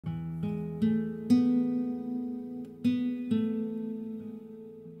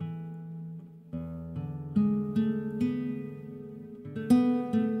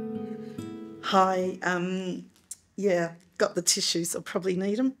Hi, yeah, got the tissues, I'll probably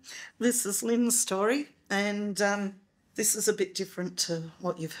need them. This is Lynn's story, and this is a bit different to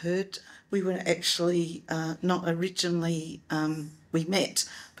what you've heard. We were actually not originally, we met,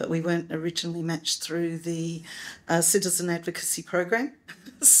 but we weren't originally matched through the Citizen Advocacy program.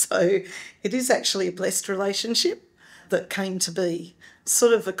 So it is actually a blessed relationship that came to be.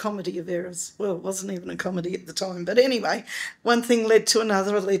 Sort of a comedy of errors. Well, it wasn't even a comedy at the time. But anyway, one thing led to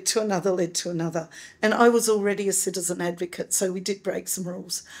another, led to another, led to another. And I was already a citizen advocate, so we did break some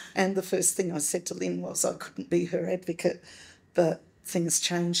rules. And the first thing I said to Lynn was I couldn't be her advocate, but things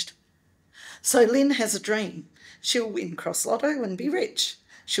changed. So Lynn has a dream. She'll win Cross Lotto and be rich.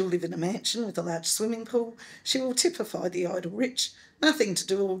 She'll live in a mansion with a large swimming pool. She will typify the idle rich. Nothing to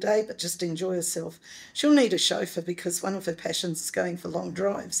do all day but just enjoy herself. She'll need a chauffeur because one of her passions is going for long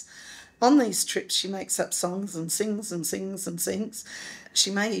drives. On these trips, she makes up songs and sings and sings and sings. She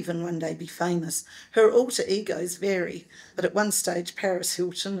may even one day be famous. Her alter egos vary, but at one stage, Paris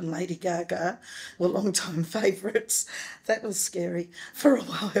Hilton and Lady Gaga were long-time favourites. That was scary for a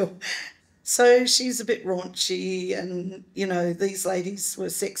while. So she's a bit raunchy and, you know, these ladies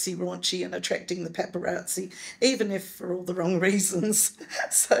were sexy, raunchy and attracting the paparazzi, even if for all the wrong reasons.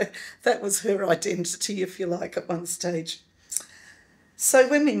 So that was her identity, if you like, at one stage. So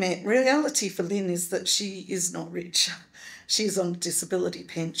when we met, reality for Lynn is that she is not rich. She's on a disability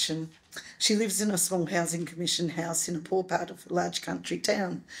pension. She lives in a small housing commission house in a poor part of a large country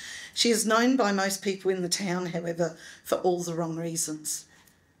town. She is known by most people in the town, however, for all the wrong reasons.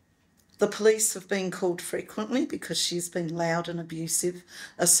 The police have been called frequently because she's been loud and abusive.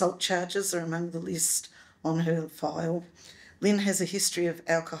 Assault charges are among the list on her file. Lynn has a history of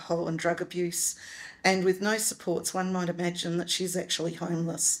alcohol and drug abuse, and with no supports, one might imagine that she's actually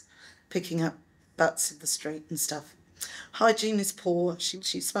homeless, picking up butts in the street and stuff. Hygiene is poor. She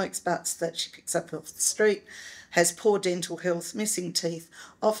smokes butts that she picks up off the street, has poor dental health, missing teeth,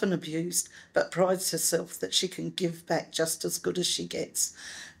 often abused, but prides herself that she can give back just as good as she gets.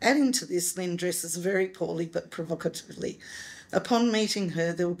 Adding to this, Lynn dresses very poorly but provocatively. Upon meeting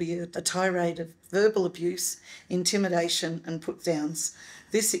her, there will be a tirade of verbal abuse, intimidation and put-downs.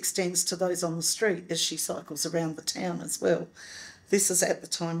 This extends to those on the street as she cycles around the town as well. This is at the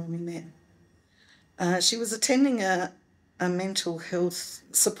time when we met. She was attending a mental health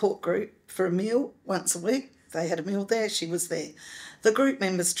support group for a meal once a week. They had a meal there, she was there. The group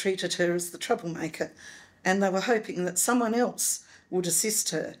members treated her as the troublemaker, and they were hoping that someone else would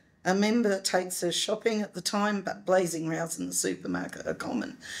assist her. A member takes her shopping at the time, but blazing rows in the supermarket are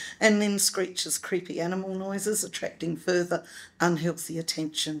common, and Lynn screeches creepy animal noises, attracting further unhealthy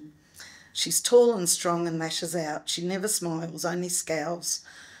attention. She's tall and strong and lashes out. She never smiles, only scowls,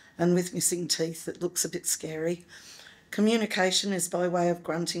 and with missing teeth, it looks a bit scary. Communication is by way of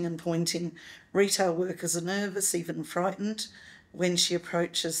grunting and pointing. Retail workers are nervous, even frightened. When she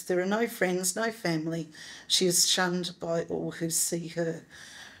approaches, there are no friends, no family. She is shunned by all who see her.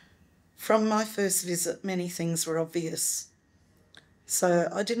 From my first visit, many things were obvious. So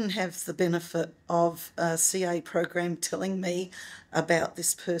I didn't have the benefit of a CA program telling me about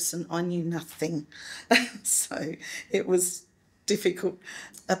this person. I knew nothing. So it was difficult.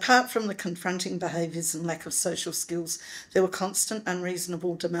 Apart from the confronting behaviours and lack of social skills, there were constant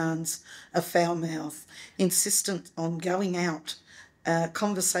unreasonable demands, a foul mouth, insistent on going out.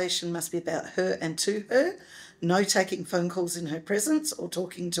 Conversation must be about her and to her, no taking phone calls in her presence or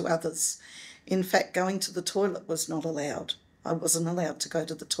talking to others. In fact, going to the toilet was not allowed. I wasn't allowed to go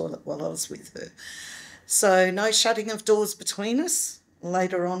to the toilet while I was with her. So no shutting of doors between us.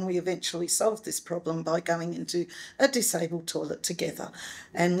 Later on, we eventually solved this problem by going into a disabled toilet together.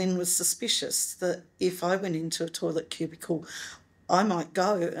 And Lynn was suspicious that if I went into a toilet cubicle, I might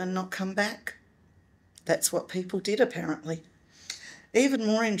go and not come back. That's what people did, apparently. Even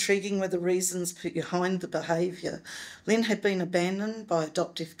more intriguing were the reasons behind the behaviour. Lynn had been abandoned by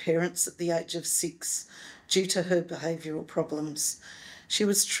adoptive parents at the age of 6 due to her behavioural problems. She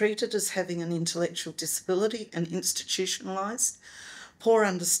was treated as having an intellectual disability and institutionalised. Poor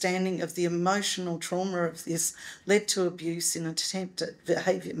understanding of the emotional trauma of this led to abuse in an attempt at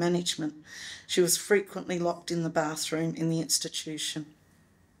behaviour management. She was frequently locked in the bathroom in the institution.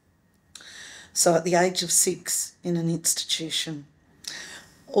 So at the age of 6 in an institution.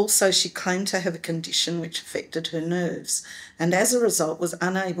 Also, she claimed to have a condition which affected her nerves and as a result was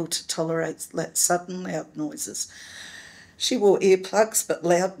unable to tolerate sudden loud noises. She wore earplugs, but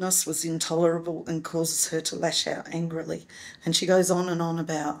loudness was intolerable and causes her to lash out angrily. And she goes on and on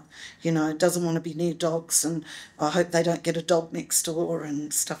about, you know, doesn't want to be near dogs and I hope they don't get a dog next door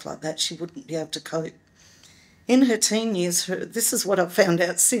and stuff like that. She wouldn't be able to cope. In her teen years, this is what I've found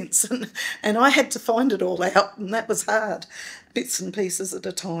out since, and I had to find it all out, and that was hard, bits and pieces at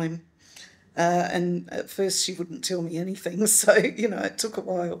a time. And at first she wouldn't tell me anything, so, it took a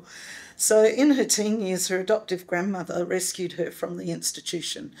while. So in her teen years, her adoptive grandmother rescued her from the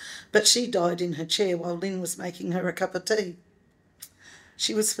institution, but she died in her chair while Lynn was making her a cup of tea.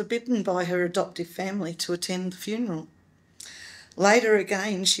 She was forbidden by her adoptive family to attend the funeral. Later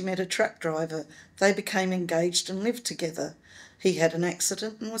again, she met a truck driver. They became engaged and lived together. He had an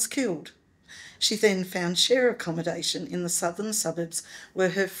accident and was killed. She then found share accommodation in the southern suburbs where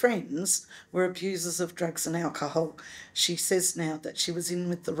her friends were abusers of drugs and alcohol. She says now that she was in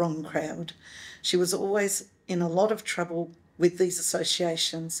with the wrong crowd. She was always in a lot of trouble with these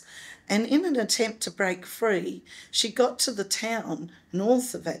associations, and in an attempt to break free, she got to the town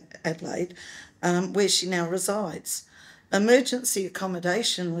north of Adelaide, where she now resides. Emergency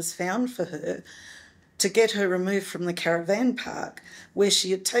accommodation was found for her to get her removed from the caravan park where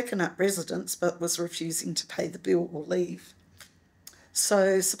she had taken up residence but was refusing to pay the bill or leave.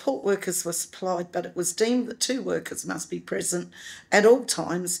 So support workers were supplied, but it was deemed that 2 workers must be present at all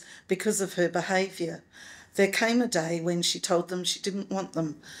times because of her behaviour. There came a day when she told them she didn't want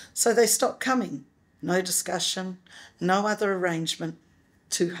them, so they stopped coming. No discussion, no other arrangement.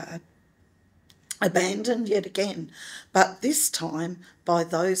 Too hard. Abandoned yet again, but this time by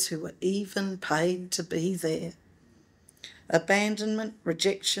those who were even paid to be there. Abandonment,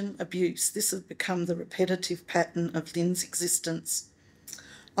 rejection, abuse, this has become the repetitive pattern of Lynn's existence.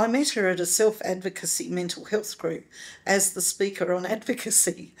 I met her at a self-advocacy mental health group as the speaker on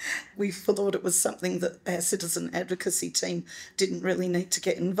advocacy. We thought it was something that our Citizen Advocacy team didn't really need to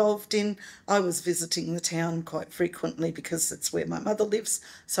get involved in. I was visiting the town quite frequently because that's where my mother lives,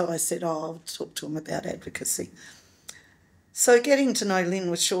 so I said, I'll talk to them about advocacy. So getting to know Lynn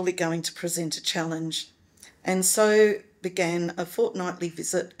was surely going to present a challenge, and so began a fortnightly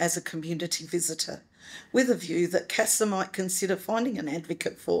visit as a community visitor, with a view that CASA might consider finding an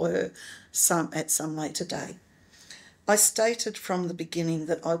advocate for her at some later day. I stated from the beginning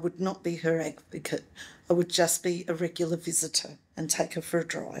that I would not be her advocate. I would just be a regular visitor and take her for a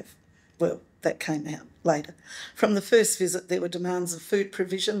drive. Well, that came out later. From the first visit, there were demands of food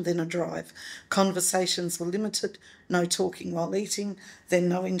provision, then a drive. Conversations were limited, no talking while eating, then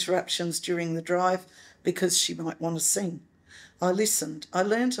no interruptions during the drive because she might want to sing. I listened. I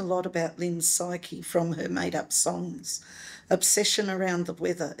learned a lot about Lynn's psyche from her made-up songs. Obsession around the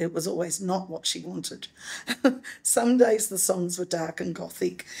weather. It was always not what she wanted. Some days the songs were dark and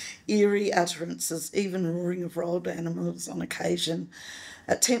gothic, eerie utterances, even roaring of wild animals on occasion.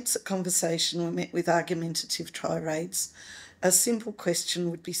 Attempts at conversation were met with argumentative tirades. A simple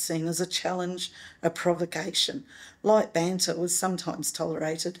question would be seen as a challenge, a provocation. Light banter was sometimes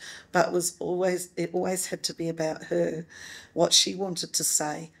tolerated, but it always had to be about her, what she wanted to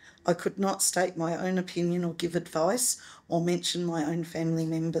say. I could not state my own opinion or give advice or mention my own family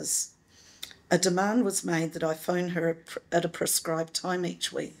members. A demand was made that I phone her at a prescribed time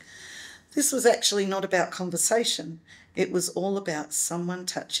each week. This was actually not about conversation. It was all about someone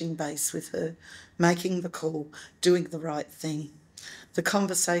touching base with her, making the call, doing the right thing. The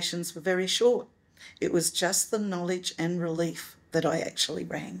conversations were very short. It was just the knowledge and relief that I actually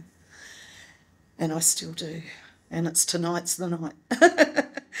rang. And I still do. And it's tonight's the night.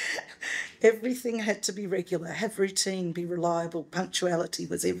 Everything had to be regular, have routine, be reliable. Punctuality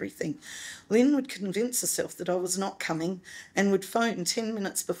was everything. Lynn would convince herself that I was not coming and would phone 10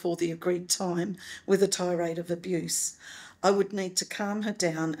 minutes before the agreed time with a tirade of abuse. I would need to calm her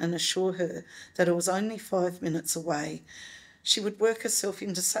down and assure her that I was only 5 minutes away. She would work herself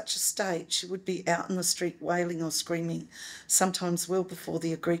into such a state she would be out in the street wailing or screaming, sometimes well before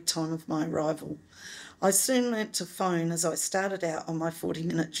the agreed time of my arrival. I soon learnt to phone as I started out on my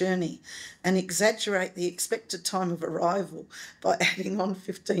 40-minute journey and exaggerate the expected time of arrival by adding on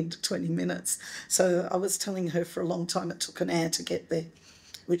 15 to 20 minutes. So I was telling her for a long time it took an hour to get there,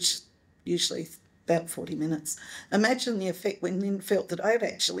 which usually about 40 minutes. Imagine the effect when Lynn felt that I'd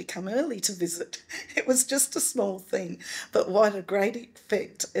actually come early to visit. It was just a small thing, but what a great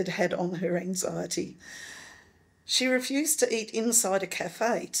effect it had on her anxiety. She refused to eat inside a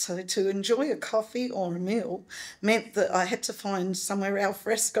cafe, so to enjoy a coffee or a meal meant that I had to find somewhere al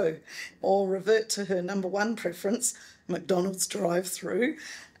fresco or revert to her number one preference, McDonald's drive-through,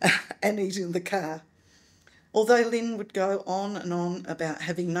 and eat in the car. Although Lynn would go on and on about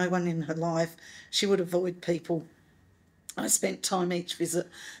having no one in her life, she would avoid people. I spent time each visit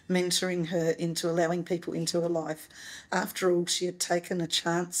mentoring her into allowing people into her life. After all, she had taken a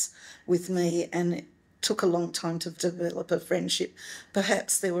chance with me and took a long time to develop a friendship.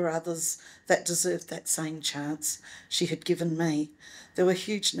 Perhaps there were others that deserved that same chance she had given me. There were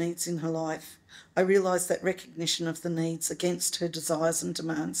huge needs in her life. I realised that recognition of the needs against her desires and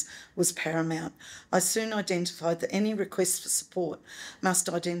demands was paramount. I soon identified that any request for support must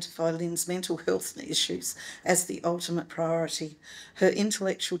identify Lynn's mental health issues as the ultimate priority. Her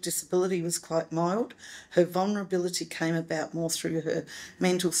intellectual disability was quite mild. Her vulnerability came about more through her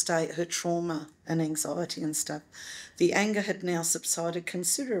mental state, her trauma and anxiety and stuff. The anger had now subsided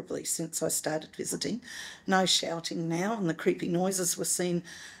considerably since I started visiting. No shouting now, and the creepy noises were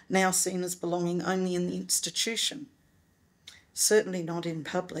now seen as belonging only in the institution. Certainly not in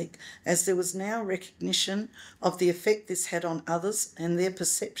public, as there was now recognition of the effect this had on others and their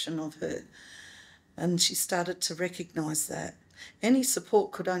perception of her. And she started to recognise that. Any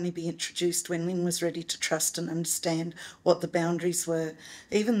support could only be introduced when Lynn was ready to trust and understand what the boundaries were.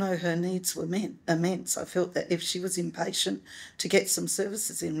 Even though her needs were immense, I felt that if she was impatient to get some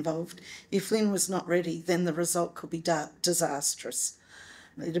services involved, if Lynn was not ready, then the result could be disastrous.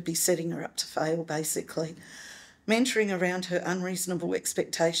 It'd be setting her up to fail, basically. Mentoring around her unreasonable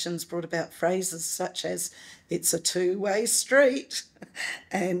expectations brought about phrases such as, "It's a two-way street,"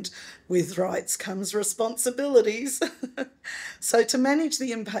 and "with rights comes responsibilities." So to manage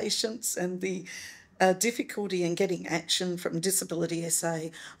the impatience and the difficulty in getting action from Disability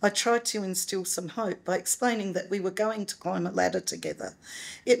SA, I tried to instil some hope by explaining that we were going to climb a ladder together.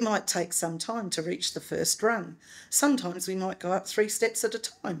 It might take some time to reach the first rung. Sometimes we might go up 3 steps at a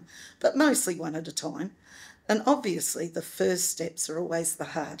time, but mostly one at a time. And obviously the first steps are always the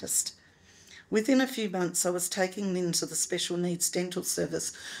hardest. Within a few months, I was taking Lynn to the special needs dental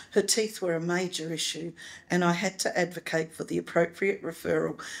service. Her teeth were a major issue, and I had to advocate for the appropriate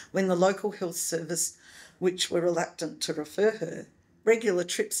referral when the local health service, which were reluctant to refer her. Regular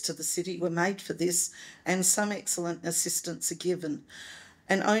trips to the city were made for this, and some excellent assistance are given,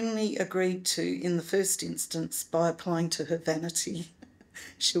 and only agreed to in the first instance by applying to her vanity.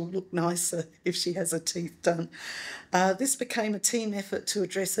 She'll look nicer if she has her teeth done. This became a team effort to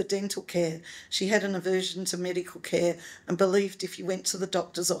address her dental care. She had an aversion to medical care and believed if you went to the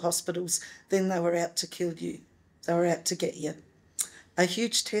doctors or hospitals, then they were out to kill you. They were out to get you. A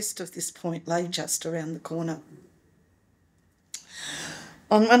huge test of this point lay just around the corner.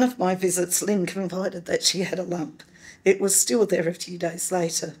 On one of my visits, Lynn confided that she had a lump. It was still there a few days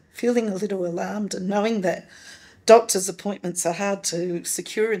later. Feeling a little alarmed and knowing that doctors' appointments are hard to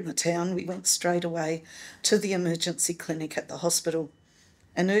secure in the town, we went straight away to the emergency clinic at the hospital.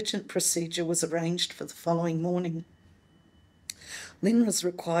 An urgent procedure was arranged for the following morning. Lynn was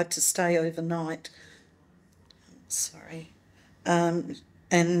required to stay overnight. I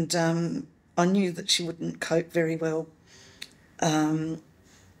knew that she wouldn't cope very well.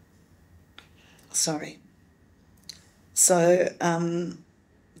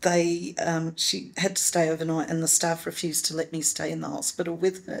 She had to stay overnight, and the staff refused to let me stay in the hospital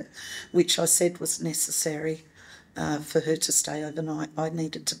with her, which I said was necessary for her to stay overnight. I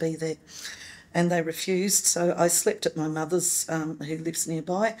needed to be there. And they refused, so I slept at my mother's, who lives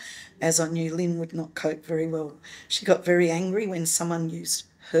nearby, as I knew Lynn would not cope very well. She got very angry when someone used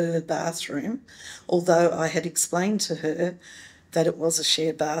her bathroom, although I had explained to her that it was a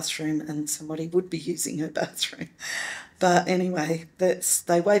shared bathroom and somebody would be using her bathroom. But anyway,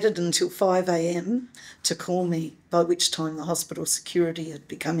 they waited until 5 a.m. to call me, by which time the hospital security had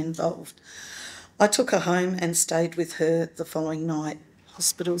become involved. I took her home and stayed with her the following night.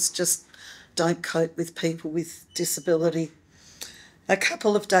 Hospitals just don't cope with people with disability. A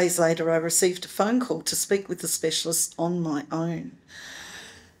couple of days later, I received a phone call to speak with the specialist on my own.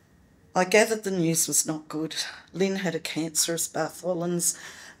 I gathered the news was not good. Lynn had a cancerous Bartholin's,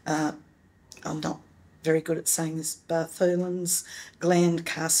 I'm not very good at saying this, Bartholin's gland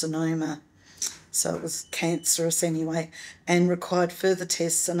carcinoma. So it was cancerous anyway, and required further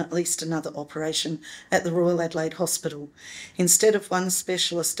tests and at least another operation at the Royal Adelaide Hospital. Instead of one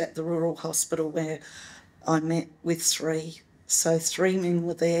specialist at the rural hospital where I met with 3. So 3 men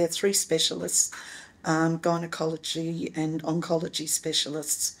were there, 3 specialists, gynecology and oncology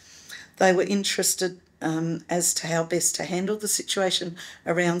specialists. They were interested as to how best to handle the situation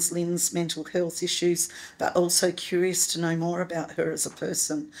around Lynn's mental health issues, but also curious to know more about her as a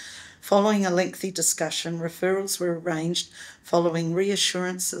person. Following a lengthy discussion, referrals were arranged following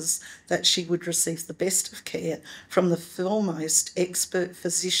reassurances that she would receive the best of care from the foremost expert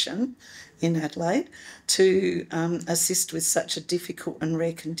physician in Adelaide to assist with such a difficult and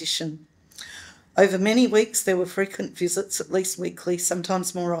rare condition. Over many weeks, there were frequent visits, at least weekly,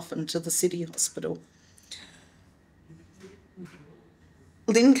 sometimes more often, to the city hospital.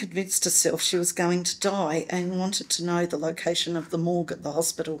 Lynn convinced herself she was going to die and wanted to know the location of the morgue at the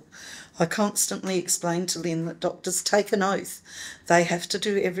hospital. I constantly explained to Lynn that doctors take an oath. They have to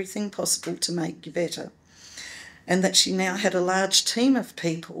do everything possible to make you better. And that she now had a large team of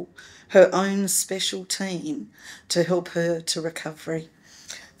people, her own special team, to help her to recovery.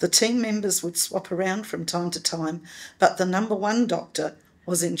 The team members would swap around from time to time, but the number one doctor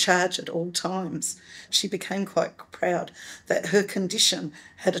was in charge at all times. She became quite proud that her condition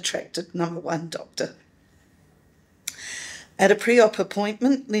had attracted number one doctor. At a pre-op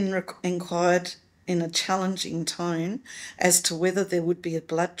appointment, Lynn inquired in a challenging tone as to whether there would be a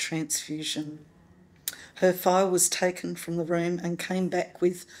blood transfusion. Her file was taken from the room and came back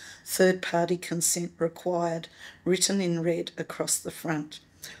with third-party consent required, written in red across the front.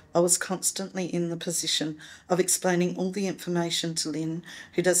 I was constantly in the position of explaining all the information to Lynn,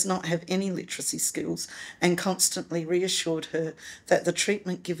 who does not have any literacy skills, and constantly reassured her that the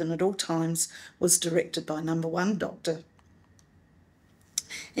treatment given at all times was directed by number one doctor.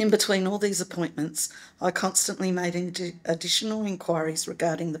 In between all these appointments, I constantly made additional inquiries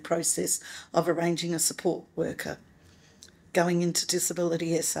regarding the process of arranging a support worker, going into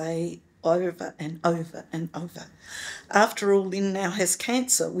disability SA over and over and over. After all, Lynn now has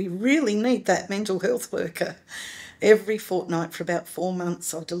cancer. We really need that mental health worker. Every fortnight for about 4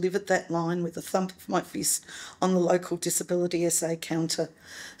 months, I delivered that line with a thump of my fist on the local Disability SA counter.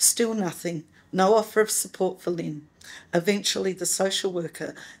 Still nothing. No offer of support for Lynn. Eventually, the social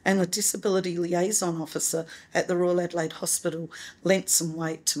worker and the disability liaison officer at the Royal Adelaide Hospital lent some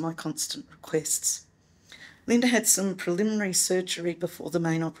weight to my constant requests. Linda had some preliminary surgery before the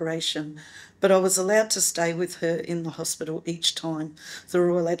main operation, but I was allowed to stay with her in the hospital each time. The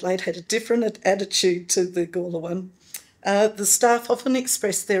Royal Adelaide had a different attitude to the Gawler one. The staff often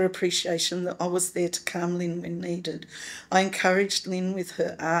expressed their appreciation that I was there to calm Lynn when needed. I encouraged Lynn with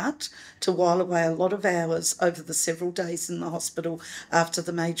her art to while away a lot of hours over the several days in the hospital after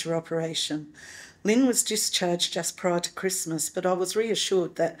the major operation. Lynn was discharged just prior to Christmas, but I was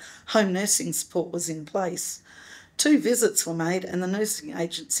reassured that home nursing support was in place. 2 visits were made and the nursing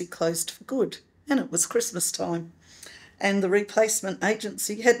agency closed for good, and it was Christmas time. And the replacement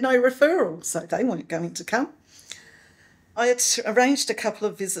agency had no referral, so they weren't going to come. I had arranged a couple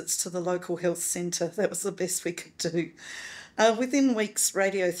of visits to the local health centre. That was the best we could do. Within weeks,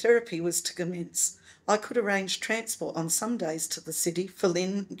 radiotherapy was to commence. I could arrange transport on some days to the city for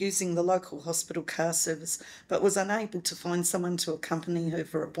Lynn using the local hospital car service, but was unable to find someone to accompany her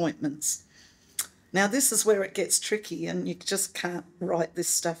for appointments. Now, this is where it gets tricky, and you just can't write this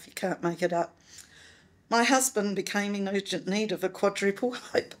stuff. You can't make it up. My husband became in urgent need of a quadruple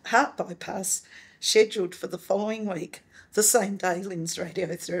heart bypass scheduled for the following week, the same day Lynn's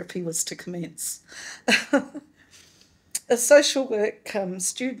radiotherapy was to commence. A social work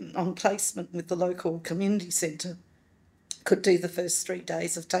student on placement with the local community centre could do the first 3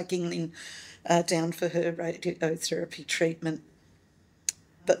 days of taking Lynn down for her radiotherapy treatment.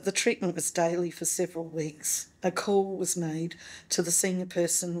 But the treatment was daily for several weeks. A call was made to the senior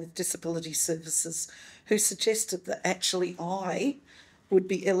person with disability services who suggested that actually I would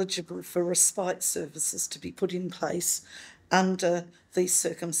be eligible for respite services to be put in place under these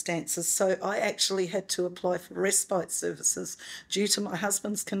circumstances. So I actually had to apply for respite services due to my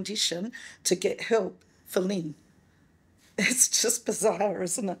husband's condition to get help for Lynn. It's just bizarre,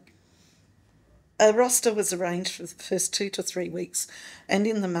 isn't it? A roster was arranged for the first 2 to 3 weeks, and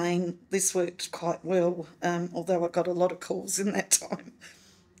in the main, this worked quite well, although I got a lot of calls in that time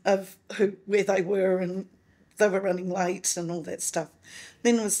of where they were and they were running late and all that stuff.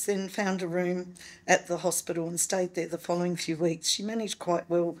 Lynn was then found a room at the hospital and stayed there the following few weeks. She managed quite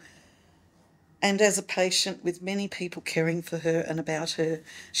well, and as a patient with many people caring for her and about her,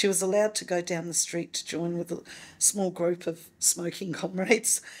 she was allowed to go down the street to join with a small group of smoking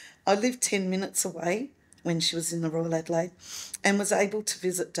comrades. I lived 10 minutes away when she was in the Royal Adelaide and was able to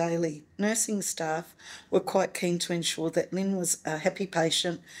visit daily. Nursing staff were quite keen to ensure that Lynn was a happy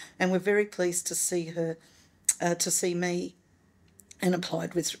patient and were very pleased to see her, to see me, and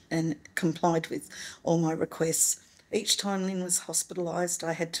complied with all my requests. Each time Lynn was hospitalised,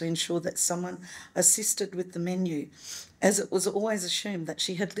 I had to ensure that someone assisted with the menu, as it was always assumed that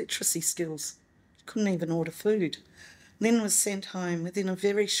she had literacy skills. She couldn't even order food. Lynn was sent home within a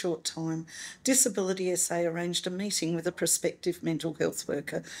very short time. Disability SA arranged a meeting with a prospective mental health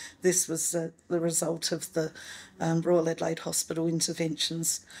worker. This was the result of the Royal Adelaide Hospital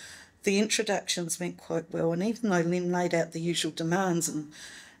interventions. The introductions went quite well, and even though Lynn laid out the usual demands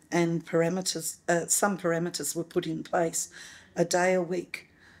and parameters, some parameters were put in place. A day a week,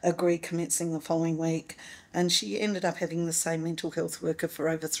 agree commencing the following week, and she ended up having the same mental health worker for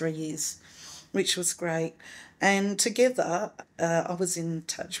over 3 years, which was great. And together, I was in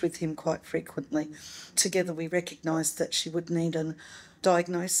touch with him quite frequently. Together we recognised that she would need a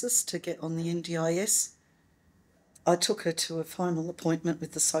diagnosis to get on the NDIS. I took her to a final appointment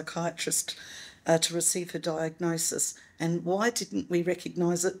with the psychiatrist to receive her diagnosis. And why didn't we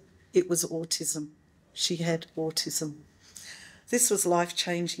recognise it? It was autism. She had autism. This was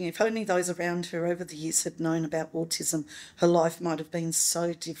life-changing. If only those around her over the years had known about autism, her life might have been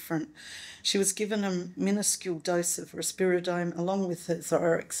so different. She was given a minuscule dose of risperidone along with her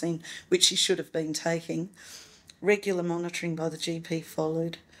thyroxine, which she should have been taking. Regular monitoring by the GP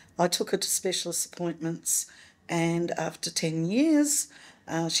followed. I took her to specialist appointments, and after 10 years,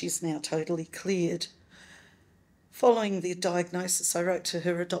 she's now totally cleared. Following the diagnosis, I wrote to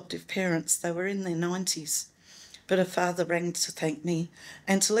her adoptive parents. They were in their 90s. But her father rang to thank me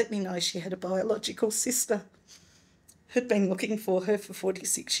and to let me know she had a biological sister who'd been looking for her for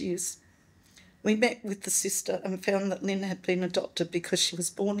 46 years. We met with the sister and found that Lynn had been adopted because she was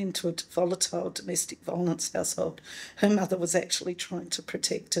born into a volatile domestic violence household. Her mother was actually trying to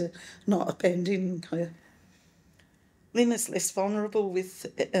protect her, not abandoning her. Lynn is less vulnerable with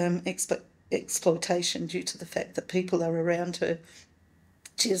exploitation due to the fact that people are around her.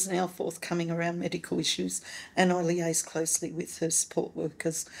 She is now forthcoming around medical issues, and I liaise closely with her support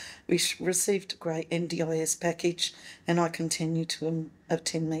workers. We received a great NDIS package, and I continue to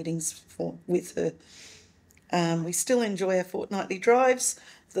attend meetings with her. We still enjoy our fortnightly drives.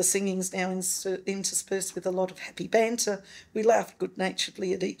 The singing's now interspersed with a lot of happy banter. We laugh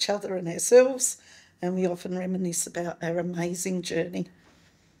good-naturedly at each other and ourselves, and we often reminisce about our amazing journey.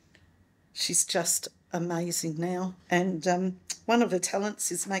 She's just amazing now, and one of her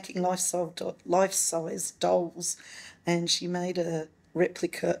talents is making life-size dolls, and she made a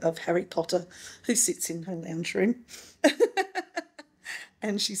replica of Harry Potter who sits in her lounge room.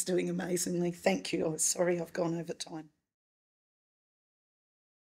 And she's doing amazingly. Thank you. I'm sorry I've gone over time.